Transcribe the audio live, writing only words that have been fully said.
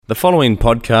The following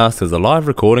podcast is a live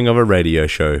recording of a radio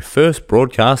show first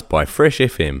broadcast by Fresh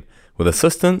FM with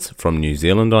assistance from New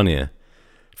Zealand On Air.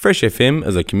 Fresh FM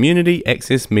is a community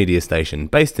access media station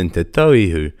based in Te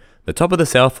Tauihu, the top of the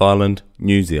South Island,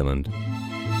 New Zealand.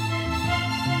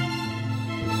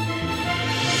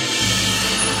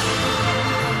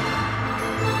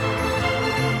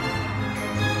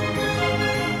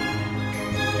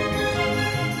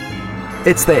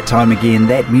 It's that time again.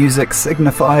 That music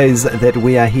signifies that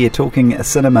we are here talking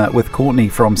cinema with Courtney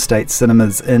from State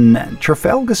Cinemas in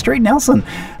Trafalgar Street, Nelson.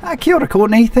 Kia ora,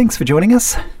 Courtney. Thanks for joining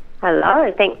us.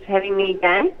 Hello. Thanks for having me,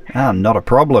 Dan. Not a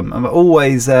problem.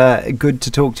 Always good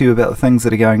to talk to you about the things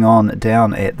that are going on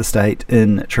down at the State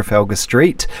in Trafalgar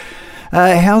Street.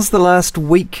 How's the last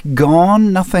week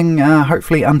gone? Nothing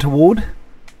hopefully untoward?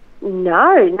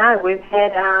 No. We've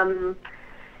had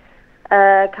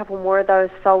a couple more of those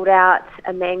sold out.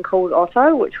 A Man Called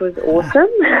Otto, which was awesome.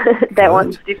 That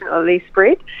one's definitely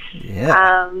spread.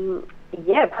 Yeah.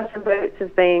 Puss in Boots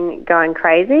has been going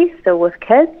crazy, still with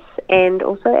kids and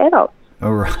also adults.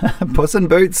 All right. Puss in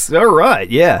Boots. All right.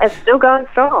 Yeah. It's still going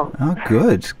strong. Oh,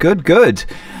 good.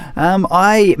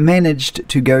 I managed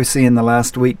to go see in the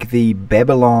last week the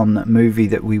Babylon movie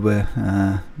that we were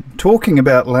talking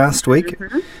about last week.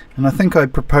 Mm-hmm. And I think I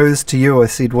proposed to you, I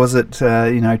said, was it,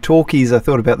 talkies? I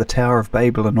thought about the Tower of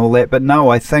Babel and all that. But no,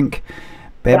 I think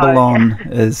Babylon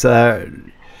is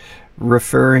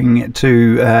referring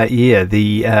to,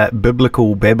 the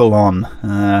biblical Babylon,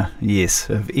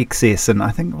 of excess. And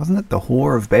I think, wasn't it the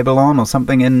Whore of Babylon or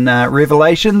something in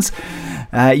Revelations?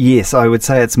 Yes, I would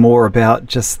say it's more about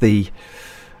just the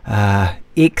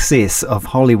excess of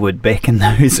Hollywood back in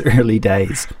those early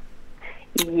days.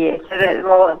 Yes,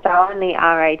 it's only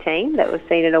R18 that was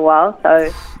seen in a while,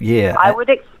 so yeah, I would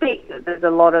expect that there's a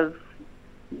lot of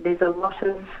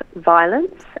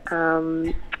violence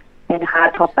and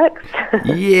hard topics.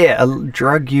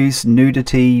 Drug use,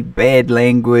 nudity, bad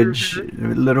language, a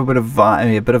little bit of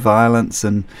violence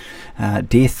and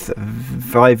death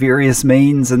by various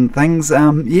means and things.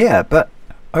 But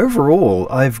overall,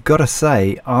 I've got to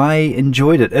say, I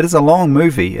enjoyed it. It is a long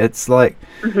movie. It's like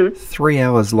 3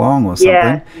 hours long or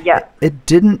something. Yeah. It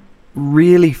didn't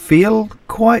really feel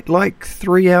quite like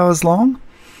 3 hours long.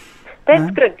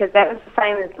 That's good, because that was the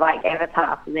same as like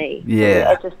Avatar for me.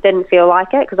 Yeah. It just didn't feel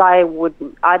like it, because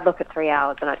I'd look at 3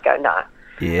 hours and I'd go, no.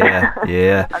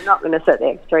 Yeah. I'm not going to sit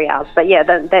there for 3 hours. But yeah,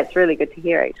 that's really good to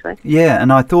hear, actually. Yeah,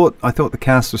 and I thought the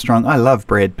cast was strong. I love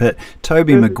Brad Pitt.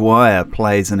 Tobey Maguire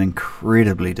plays an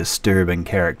incredibly disturbing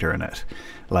character in it.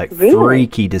 Like, really?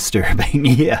 Freaky disturbing,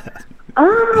 yeah.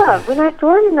 When I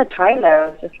saw him in the trailer, I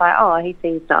was just like, oh, he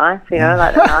seems nice,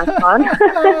 like a nice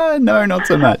one. No, not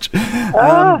so much.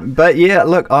 But yeah,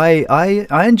 look, I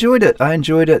enjoyed it.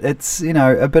 It's,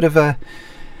 a bit of a...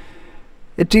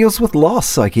 It deals with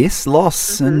loss, I guess.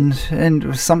 Loss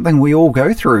and something we all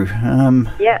go through.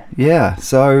 Yeah.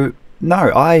 So,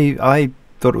 no, I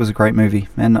thought it was a great movie,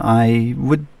 and I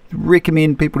would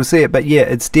recommend people to see it. But yeah,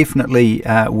 it's definitely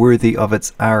worthy of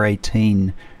its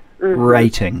R18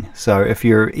 rating. So if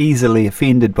you're easily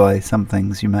offended by some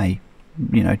things, you may,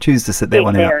 choose to sit that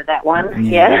one out. That one.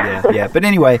 Yeah. But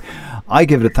anyway, I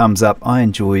give it a thumbs up. I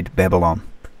enjoyed Babylon.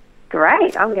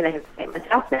 Great. I'm going to have to see it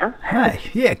myself now. Hey,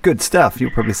 yeah, good stuff.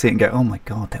 You'll probably see it and go, oh my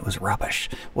God, that was rubbish.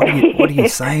 What are you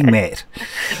saying, Matt?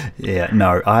 Yeah,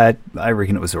 no, I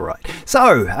reckon it was all right.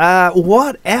 So,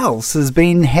 what else has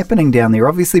been happening down there?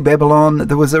 Obviously, Babylon,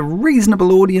 there was a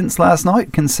reasonable audience last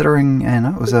night, considering,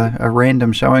 it was a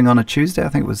random showing on a Tuesday. I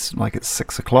think it was like at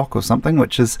 6 o'clock or something,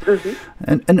 which is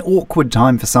an awkward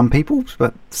time for some people,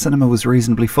 but cinema was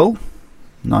reasonly full.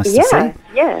 Nice to see.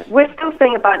 Yeah. We're still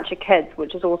seeing a bunch of kids,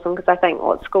 which is awesome, because I think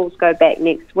schools go back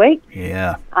next week.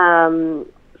 Yeah.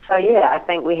 I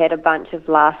think we had a bunch of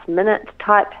last-minute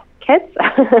type kids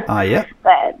yeah.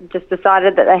 that just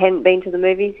decided that they hadn't been to the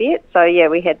movies yet. So, yeah,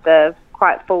 we had the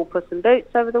quite full Puss in Boots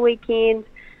over the weekend.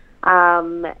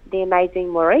 The Amazing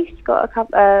Maurice got quite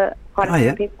a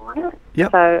few people on it.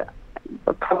 Yep. So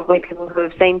probably people who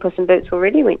have seen Puss in Boots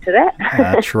already went to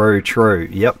that. True,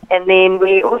 yep. And then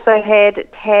we also had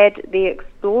Tad the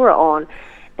Explorer on.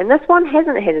 And this one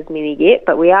hasn't had as many yet,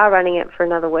 but we are running it for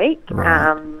another week,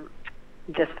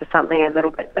 just for something a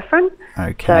little bit different.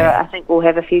 Okay. So I think we'll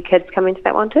have a few kids come into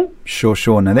that one too.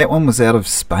 Sure. Now, that one was out of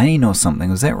Spain or something,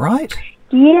 was that right?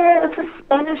 Yeah, it's a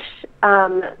Spanish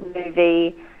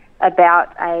movie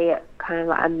about a kind of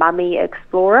like a mummy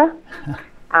explorer.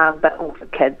 But all for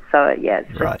kids, so yeah,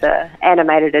 it's just an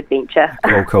animated adventure.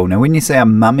 Cool. Now, when you say a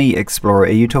mummy explorer, are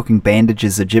you talking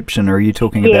Bandages Egyptian, or are you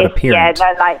talking about a parent?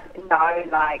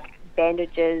 Like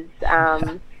bandages,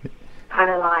 kind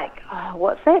of like,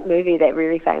 what's that movie, that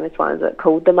really famous one? Is it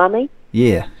called The Mummy?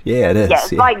 Yeah, it is. Yeah,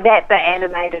 it's like that, but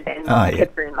animated and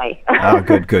kid-friendly.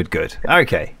 Good.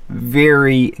 Okay,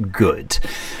 very good.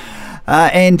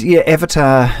 And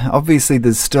Avatar, obviously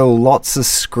there's still lots of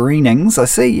screenings. I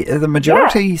see the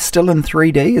majority still in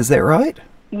 3D, is that right?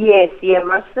 Yes,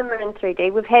 most of them are in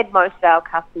 3D. We've had most of our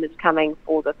customers coming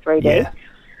for the 3D. Yeah.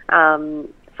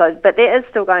 But there is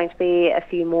still going to be a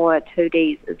few more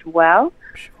 2Ds as well.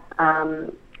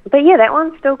 Sure. But that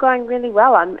one's still going really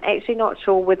well. I'm actually not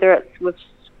sure whether we've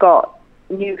got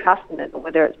new customers or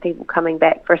whether it's people coming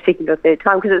back for a second or third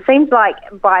time, because it seems like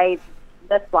by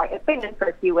this, it's been in for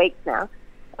a few weeks now,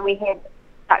 and we had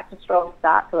such a strong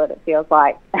start to it, it feels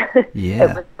like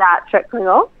it would start trickling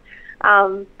off.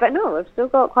 But no, we've still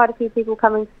got quite a few people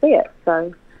coming to see it,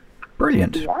 so...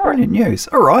 Brilliant news.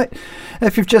 All right.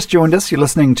 If you've just joined us, you're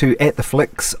listening to At the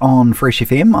Flicks on Fresh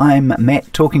FM. I'm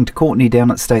Matt, talking to Courtney down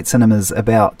at State Cinemas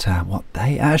about what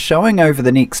they are showing over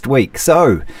the next week.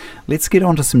 So let's get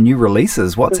on to some new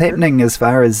releases. What's happening as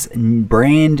far as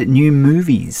brand new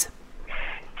movies?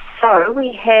 So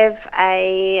we have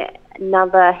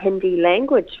another Hindi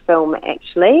language film,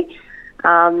 actually,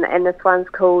 and this one's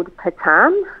called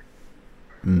Pathaan.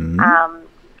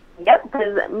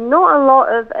 There's not a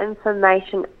lot of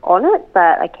information on it,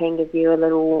 but I can give you a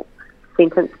little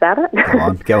sentence about it.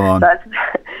 Go on. So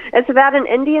it's about an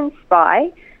Indian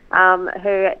spy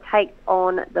who takes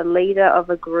on the leader of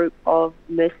a group of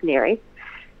mercenaries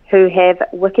who have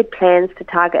wicked plans to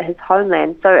target his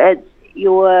homeland. So it's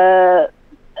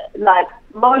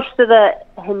most of the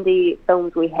Hindi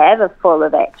films we have are full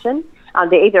of action.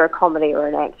 They're either a comedy or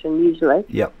an action, usually.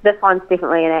 Yep. This one's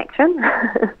definitely an action.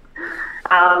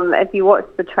 If you watch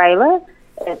the trailer,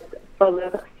 it's full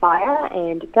of fire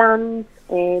and guns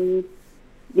and,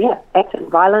 action,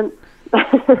 violence.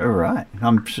 All right.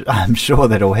 I'm sure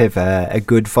that'll have a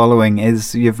good following,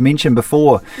 as you've mentioned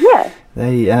before. Yeah.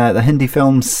 The Hindi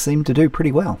films seem to do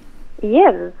pretty well.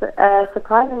 Yeah, there's a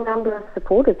surprising number of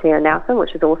supporters here in Nelson,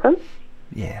 which is awesome.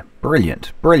 Yeah,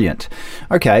 brilliant.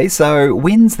 Okay, so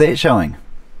when's that showing?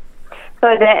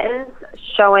 So that is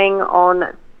showing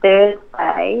on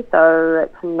Thursday, so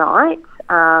tonight,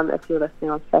 if you're listening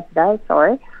on Saturday,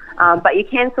 sorry. But you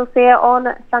can still see it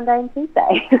on Sunday and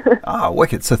Tuesday.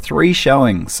 Wicked. So 3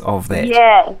 showings of that.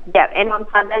 Yeah. And on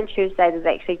Sunday and Tuesday, there's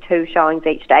actually 2 showings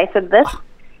each day. So this,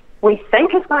 we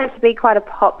think, is going to be quite a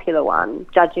popular one,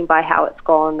 judging by how it's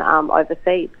gone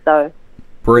overseas. So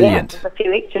brilliant. There's a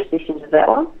few extra sessions of that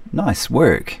one. Nice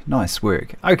work.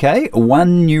 Okay,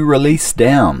 1 new release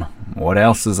down. What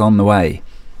else is on the way?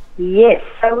 Yes,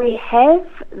 so we have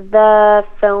the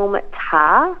film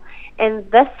Tar, and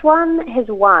this one has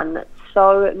won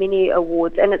so many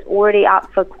awards, and it's already up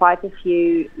for quite a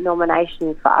few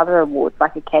nominations for other awards,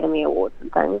 like Academy Awards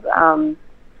and things.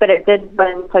 But it did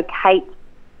win, so Kate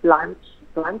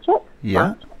Blanchett?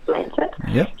 Yeah. Blanchett.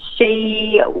 Yep.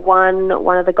 She won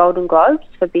one of the Golden Globes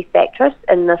for Best Actress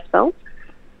in this film.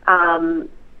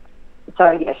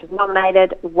 So, she's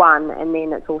nominated, won, and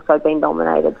then it's also been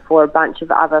nominated for a bunch of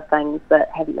other things that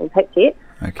haven't been picked yet.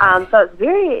 Okay. So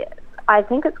I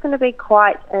think it's going to be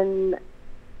quite it's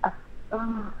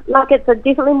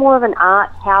definitely more of an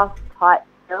art house type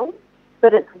film,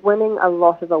 but it's winning a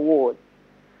lot of awards.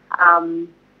 And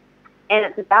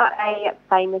it's about a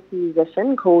famous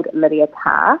musician called Lydia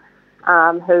Tarr,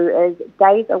 who is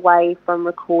days away from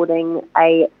recording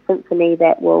a symphony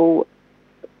that will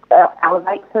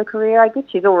elevate her career. I guess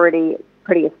she's already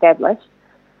pretty established.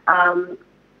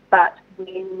 But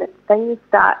when things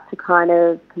start to kind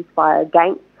of conspire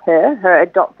against her, her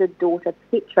adopted daughter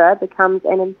Petra becomes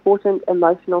an important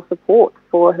emotional support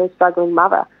for her struggling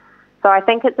mother. So I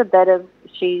think it's a bit of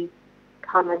she's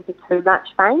come into too much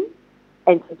fame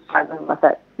and she's struggling with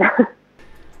it.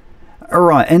 All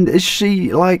right, and is she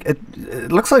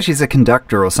it looks like she's a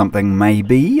conductor or something,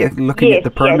 maybe, looking at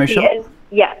the promo shot?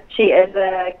 She is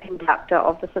a conductor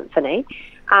of the symphony.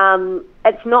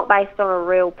 It's not based on a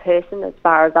real person as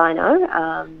far as I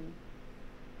know.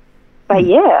 But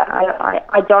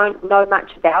I don't know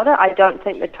much about it. I don't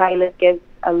think the trailer gives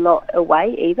a lot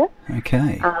away either.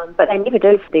 Okay. But they never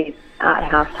do for these art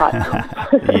house type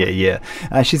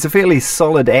films. She's a fairly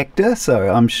solid actor, so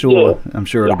I'm sure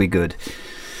it'll be good.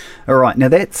 All right, now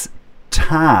that's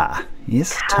Tar.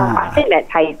 Yes, Tar. I think that's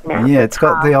how you pronounce it. Yeah, it's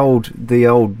got the old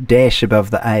dash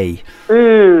above the A.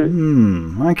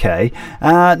 Okay.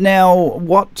 Now,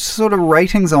 what sort of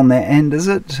ratings on that, and is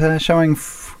it showing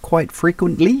quite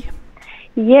frequently?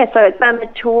 Yeah, so it's a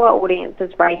mature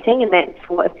audiences rating, and that's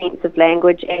for offensive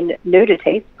language and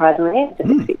nudity, surprisingly. I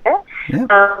didn't expect that. Yeah.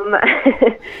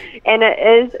 And it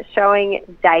is showing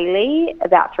daily,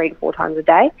 about 3 to 4 times a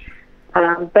day.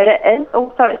 But it is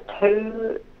also, it's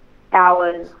 2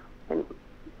 hours and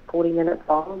 40 minutes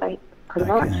long, pretty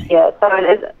much. Yeah, so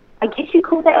it is, I guess you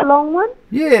call that a long one?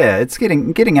 Yeah, it's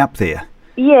getting up there.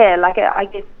 Yeah, like I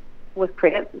guess with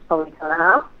credits it's probably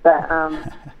 2.5, but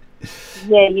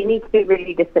yeah, you need to be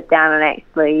ready to sit down and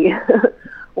actually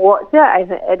watch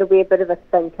it. It'll be a bit of a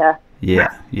thinker.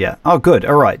 Yeah. Oh, good.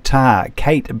 All right, Tar,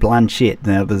 Cate Blanchett.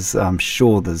 Now, I'm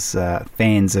sure there's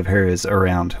fans of hers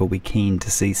around who'll be keen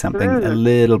to see something a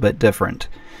little bit different.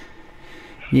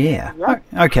 Yeah. Yep.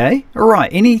 Okay. All right.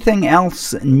 Anything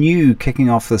else new kicking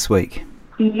off this week?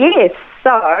 Yes. So,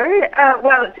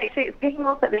 well, it's kicking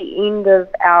off at the end of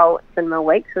our cinema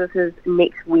week. So this is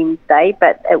next Wednesday,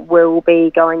 but it will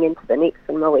be going into the next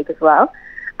cinema week as well.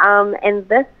 And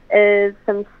this is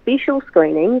some special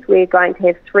screenings. We're going to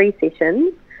have 3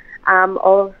 sessions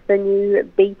of the new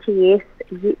BTS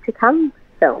Yet to Come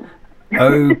film.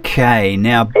 Okay,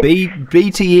 now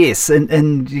BTS,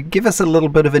 and give us a little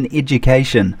bit of an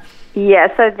education.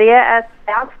 Yeah, so they're a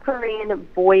South Korean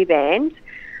boy band,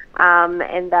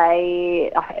 and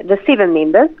the 7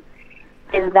 members,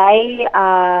 and they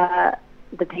are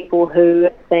the people who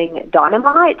sing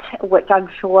Dynamite, which I'm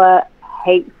sure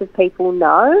heaps of people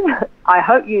know. I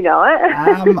hope you know it.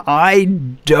 I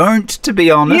don't, to be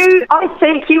honest. I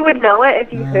think you would know it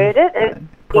if you heard it. It's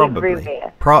probably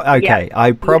everywhere. Okay, yeah.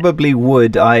 I probably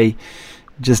would. I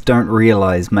just don't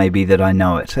realise maybe that I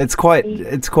know it. It's quite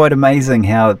amazing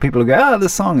how people go, oh,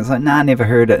 this song. It's like, nah, I never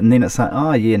heard it. And then it's like,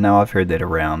 oh, yeah, no, I've heard that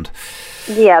around.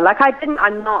 Yeah, like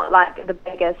I'm not like the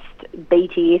biggest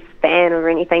BTS fan or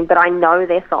anything, but I know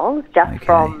their songs just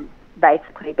from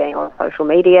basically being on social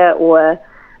media or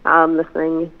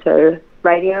listening to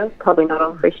radio, probably not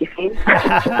on Fresh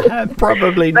FM.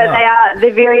 Probably but not.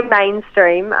 They're very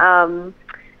mainstream.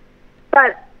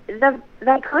 But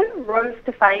they kind of rose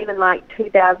to fame in like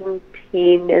 2010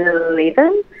 and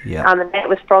 11. Yeah. And that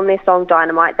was from their song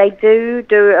Dynamite. They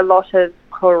do a lot of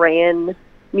Korean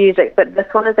music, but this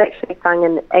one is actually sung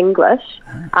in English.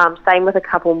 Same with a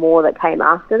couple more that came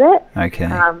after that. Okay.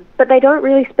 But they don't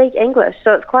really speak English,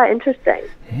 so it's quite interesting.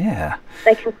 Yeah.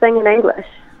 They can sing in English.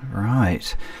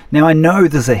 Right. Now, I know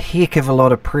there's a heck of a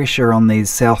lot of pressure on these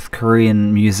South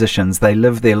Korean musicians. They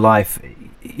live their life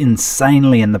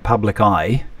insanely in the public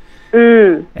eye.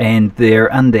 And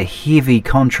they're under heavy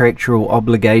contractual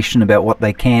obligation about what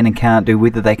they can and can't do,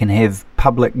 whether they can have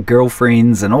public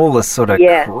girlfriends and all this sort of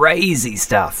crazy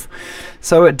stuff.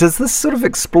 So does this sort of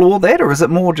explore that, or is it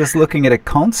more just looking at a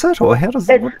concert, or how does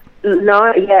it work?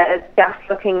 No, yeah, it's just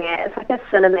looking at, it's like a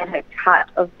cinematic cut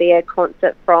of their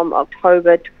concert from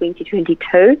October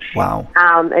 2022. Wow.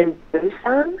 In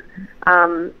Busan.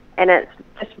 And it's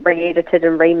just re-edited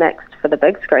and remixed for the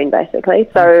big screen, basically.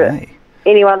 So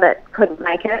anyone that couldn't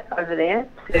make it over there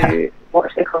to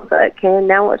watch the concert can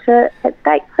now watch it at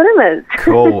State Cinemas.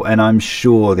 Cool, and I'm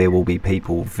sure there will be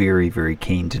people very, very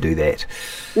keen to do that.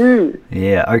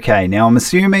 Yeah, okay. Now, I'm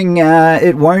assuming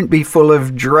it won't be full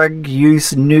of drug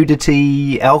use,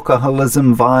 nudity,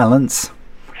 alcoholism, violence.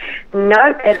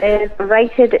 No, it is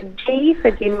rated G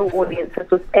for general audiences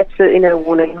with absolutely no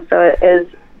warning, so it is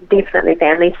definitely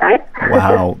family safe.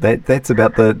 Wow, that's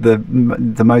about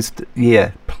the most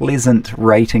pleasant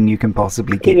rating you can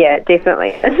possibly get. Yeah,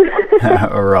 definitely.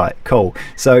 All right, cool.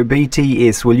 So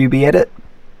BTS, will you be at it?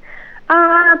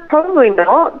 Probably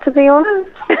not, to be honest.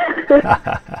 Like,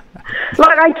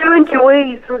 I do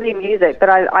enjoy some of their music, but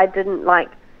I didn't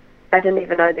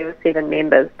even know there were 7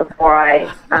 members before I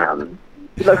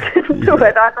looked into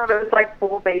it. I thought it was like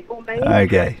 4 people, maybe.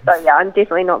 Okay. So yeah, I'm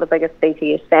definitely not the biggest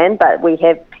BTS fan, but we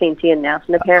have plenty in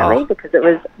Nelson apparently because it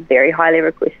was very highly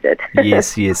requested.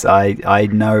 Yes. I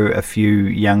know a few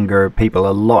younger people,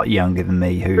 a lot younger than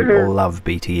me, who love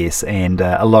BTS and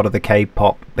a lot of the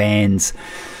K-pop bands.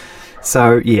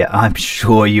 So yeah, I'm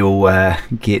sure you'll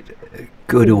get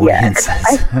good audiences.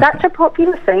 It's such a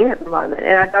popular scene at the moment,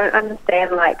 and I don't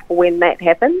understand when that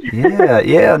happened.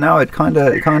 No, it kind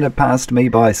of passed me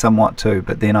by somewhat too,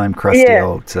 but then I'm crusty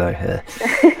old, so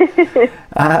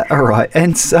all right.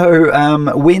 And so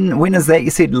when is that?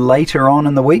 You said later on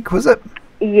in the week, was it?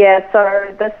 Yeah,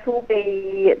 so this will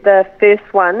be, the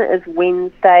first one is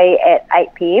Wednesday at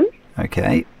 8 p.m.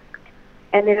 Okay.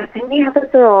 And then I think the others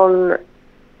are on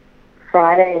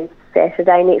Friday and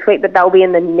Saturday next week, but they'll be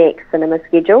in the next cinema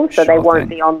schedule, so they won't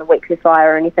be on the weekly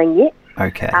flyer or anything yet.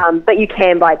 Okay. But you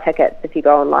can buy tickets if you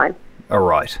go online. All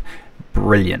right.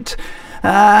 Brilliant.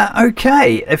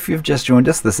 Okay, if you've just joined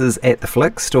us, this is At The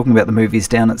Flicks, talking about the movies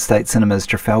down at State Cinemas,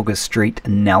 Trafalgar Street,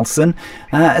 Nelson.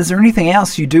 Is there anything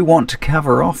else you do want to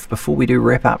cover off before we do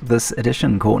wrap up this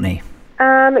edition, Courtney?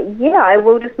 Yeah, I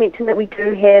will just mention that we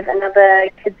do have another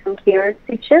Kids and Carers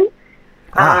session.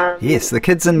 Yes, the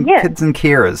Kids and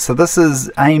Carers. So this is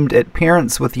aimed at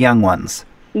parents with young ones.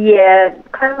 Yeah,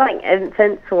 kind of like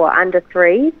infants or under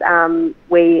threes.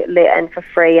 We let in for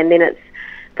free, and then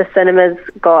the cinema's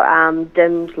got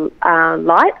dimmed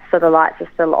lights, so the lights are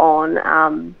still on,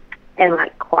 and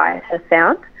like quieter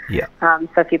sound. Yeah.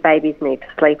 So if your babies need to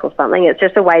sleep or something, it's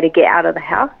just a way to get out of the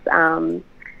house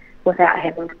without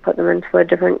having to put them into a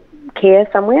different care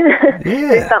somewhere.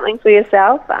 Yeah. Do something for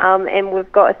yourself. And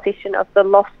we've got a session of The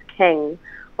Lost King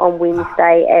on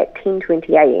Wednesday at 10:20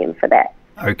 a.m. for that.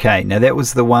 Okay, now that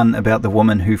was the one about the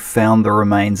woman who found the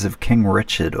remains of King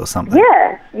Richard or something.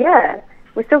 Yeah.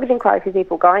 We're still getting quite a few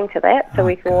people going to that, so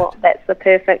we thought that's the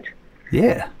perfect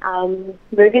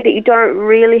movie that you don't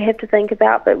really have to think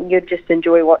about, but you'd just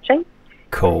enjoy watching.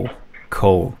 Cool.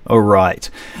 All right.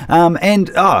 And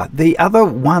the other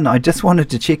one I just wanted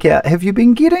to check out, have you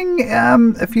been getting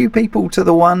a few people to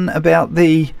the one about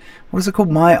what is it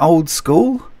called, My Old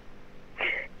School?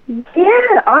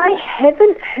 Yeah, I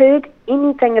haven't heard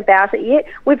anything about it yet.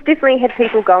 We've definitely had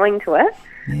people going to it.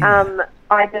 Yeah.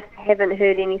 I just haven't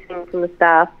heard anything from the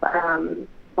staff on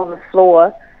the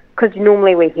floor, because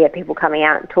normally we hear people coming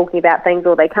out and talking about things,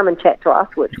 or they come and chat to us,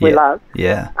 which we love.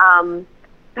 Yeah.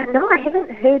 But no, I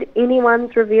haven't heard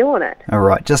anyone's review on it. All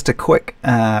right, just a quick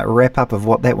wrap-up of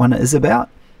what that one is about.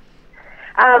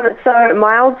 So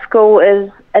My Old School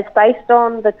is based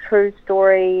on the true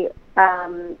story,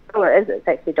 it's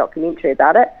actually a documentary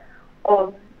about it,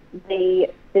 of the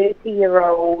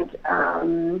 30-year-old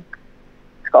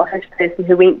Scottish person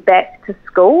who went back to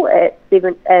school at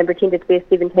 7 and pretended to be a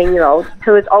 17-year-old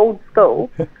to his old school,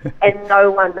 and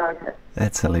no one noticed.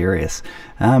 That's hilarious.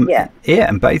 Yeah,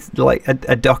 and based like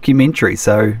a documentary,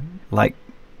 so like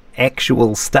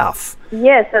actual stuff.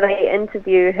 Yeah, so they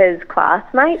interview his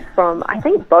classmates from, I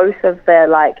think, both of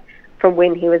the, from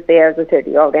when he was there as a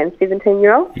 30-year-old and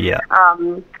 17-year-old. Yeah.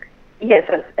 So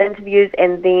it's interviews,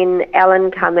 and then Alan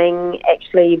Cumming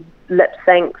actually lip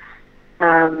syncs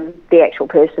the actual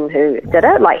person who did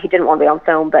it. Like, he didn't want to be on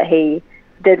film, but he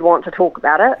did want to talk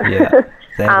about it. Yeah,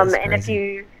 that is and if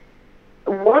you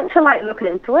want to look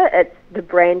into it, it's the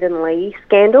Brandon Lee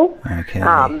scandal. Okay.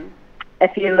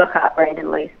 If you look up Brandon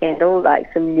Lee scandal,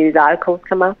 some news articles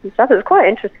come up and stuff. It's quite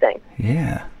interesting.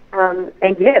 Yeah. And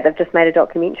they've just made a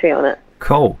documentary on it.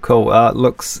 Cool.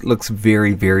 Looks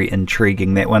very, very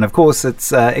intriguing, that one. Of course,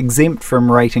 it's exempt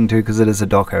from rating too, because it is a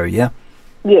doco, yeah?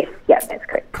 Yes, that's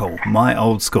correct. Cool. My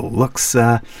Old School. Looks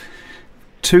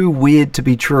too weird to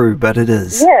be true, but it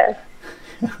is. Yeah.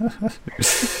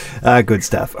 Good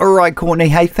stuff. All right, Courtney.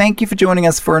 Hey, thank you for joining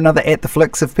us for another At The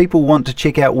Flicks. If people want to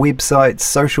check out websites,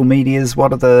 social medias,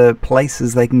 what are the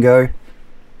places they can go?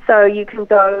 So you can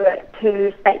go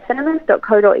to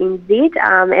statecinemas.co.nz,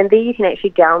 and there you can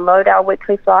actually download our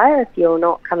weekly flyer if you're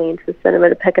not coming into the cinema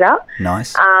to pick it up.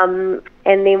 Nice. And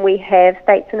then we have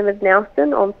State Cinemas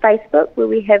Nelson on Facebook, where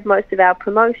we have most of our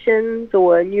promotions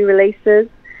or new releases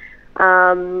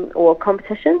or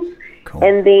competitions. Cool.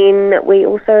 And then we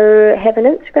also have an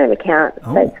Instagram account,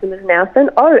 State Cinemas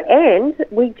Nelson. Oh, and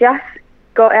we just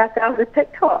got ourselves a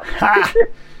TikTok.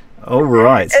 All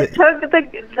right. It took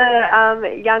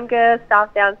the younger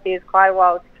staff downstairs quite a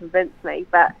while to convince me,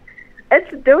 but it's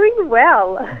doing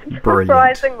well. Brilliant.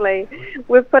 Surprisingly.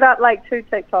 We've put up 2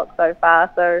 TikToks so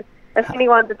far, so if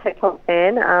anyone's a TikTok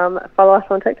fan, follow us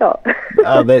on TikTok.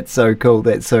 Oh, that's so cool.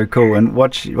 And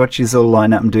watch you all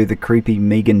line up and do the creepy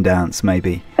Megan dance,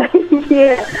 maybe.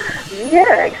 Yeah,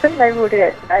 actually, maybe we'll do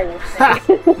that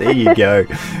today. There you go.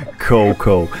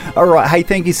 Cool. All right, hey,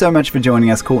 thank you so much for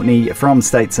joining us, Courtney, from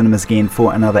State Cinemas again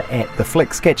for another At The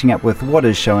Flicks, catching up with what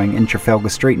is showing in Trafalgar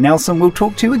Street. Nelson, we'll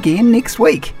talk to you again next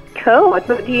week. Cool, I'll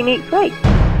talk to you next week.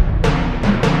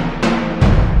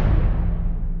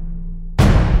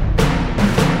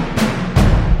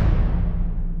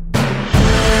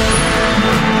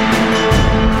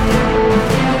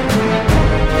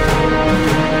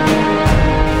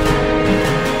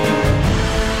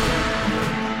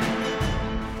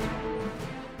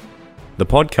 The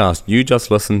podcast you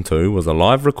just listened to was a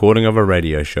live recording of a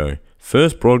radio show,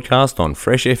 first broadcast on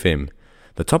Fresh FM,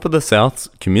 the top of the South's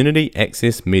community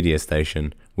access media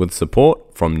station, with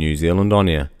support from New Zealand On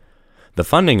Air. The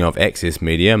funding of Access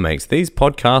Media makes these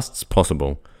podcasts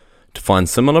possible. To find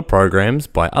similar programs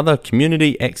by other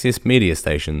community access media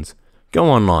stations, go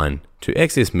online to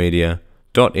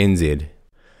accessmedia.nz.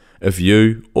 If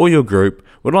you or your group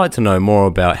would like to know more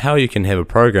about how you can have a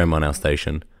program on our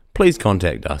station, please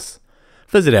contact us.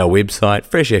 Visit our website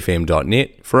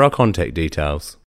freshfm.net for our contact details.